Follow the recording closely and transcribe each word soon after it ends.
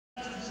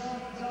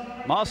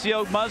Mossy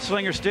Oak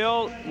Mudslinger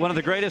still one of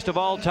the greatest of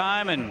all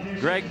time, and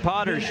Greg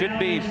Potter should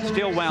be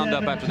still wound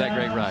up after that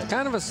great ride.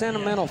 Kind of a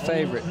sentimental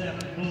favorite.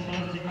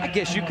 I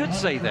guess you could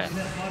say that.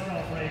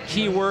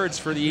 Key words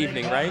for the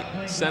evening, right?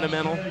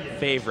 Sentimental,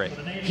 favorite.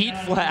 Heat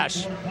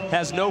Flash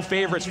has no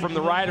favorites from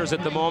the riders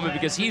at the moment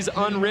because he's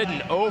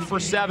unridden, 0 for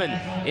 7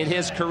 in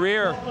his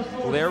career.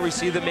 Well, there we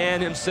see the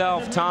man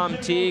himself, Tom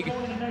Teague,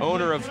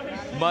 owner of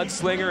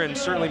Mudslinger and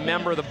certainly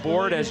member of the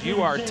board as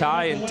you are,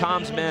 Ty. And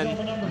Tom's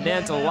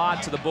meant a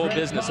lot to the bull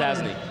business,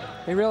 hasn't he?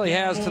 He really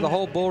has, to the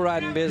whole bull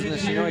riding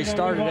business. You know, he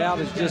started out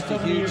as just a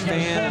huge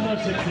fan,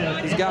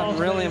 and he's gotten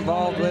really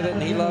involved with it,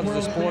 and he loves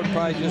the sport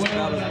probably just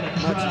about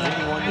as much as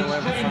anyone you'll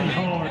ever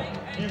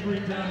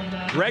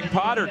find. Greg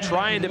Potter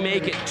trying to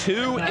make it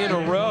 2 in a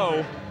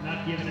row.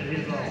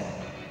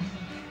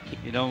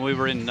 You know, when we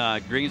were in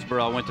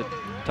Greensboro, I went to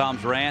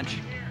Tom's ranch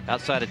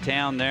outside of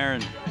town there,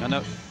 and I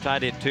know Ty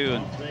did too.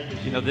 And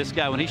you know, this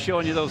guy, when he's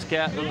showing you those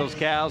cows and those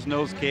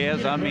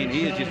calves, I mean,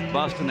 he is just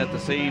busting at the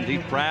seams.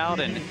 He's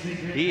proud, and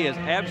he is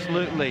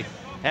absolutely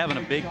having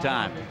a big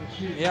time.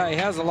 Yeah, he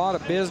has a lot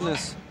of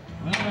business,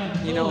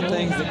 you know,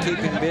 things that keep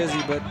him busy,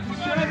 but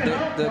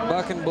the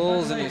bucking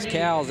bulls and his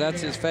cows,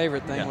 that's his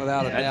favorite thing,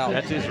 without a doubt.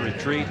 That's his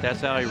retreat. That's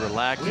how he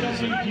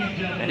relaxes,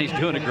 and he's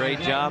doing a great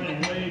job.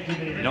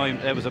 You know,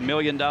 it was $1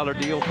 million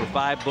deal for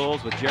 5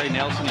 bulls with Jerry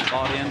Nelson. He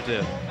bought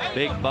into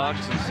big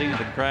bucks and seen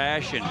the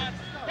crash, and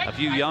a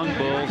few young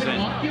bulls.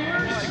 And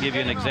just to give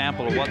you an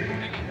example of what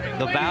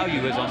the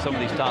value is on some of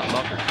these top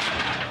buckers.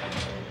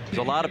 There's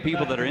a lot of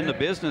people that are in the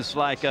business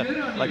like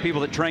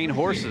people that train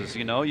horses.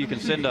 You know, you can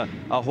send a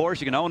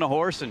horse, you can own a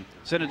horse and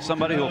send it to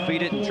somebody who'll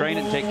feed it and train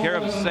it and take care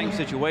of it. It's the same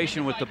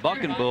situation with the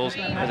bucking bulls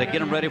as they get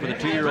them ready for the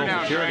 2-year-old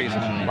maturities.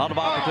 A lot of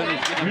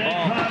opportunities to get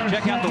involved.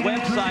 Check out the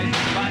website to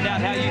find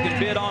out how you can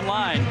bid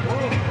online.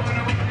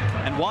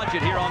 And watch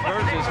it here on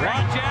Versus.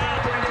 Watch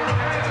out!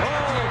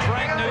 Oh,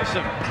 Frank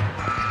Newsom.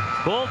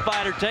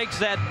 Bullfighter takes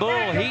that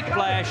bull, Heat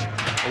Flash,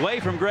 away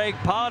from Greg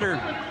Potter.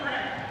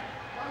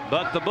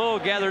 But the bull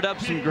gathered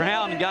up some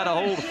ground and got a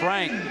hold of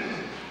Frank.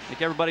 I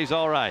think everybody's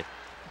all right.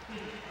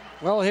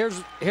 Well,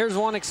 here's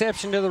one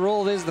exception to the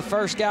rule. This is the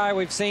first guy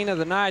we've seen of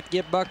the night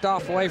get bucked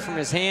off away from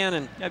his hand.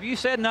 And yeah, you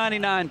said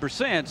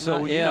 99%,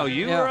 so you know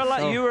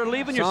you were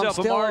leaving yourself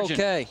a margin.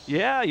 Okay.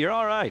 Yeah, you're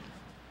all right.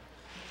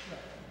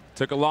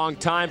 Took a long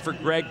time for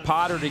Greg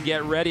Potter to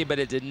get ready, but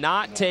it did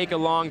not take a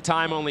long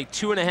time, only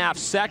 2.5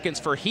 seconds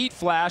for Heat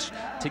Flash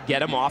to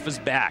get him off his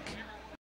back.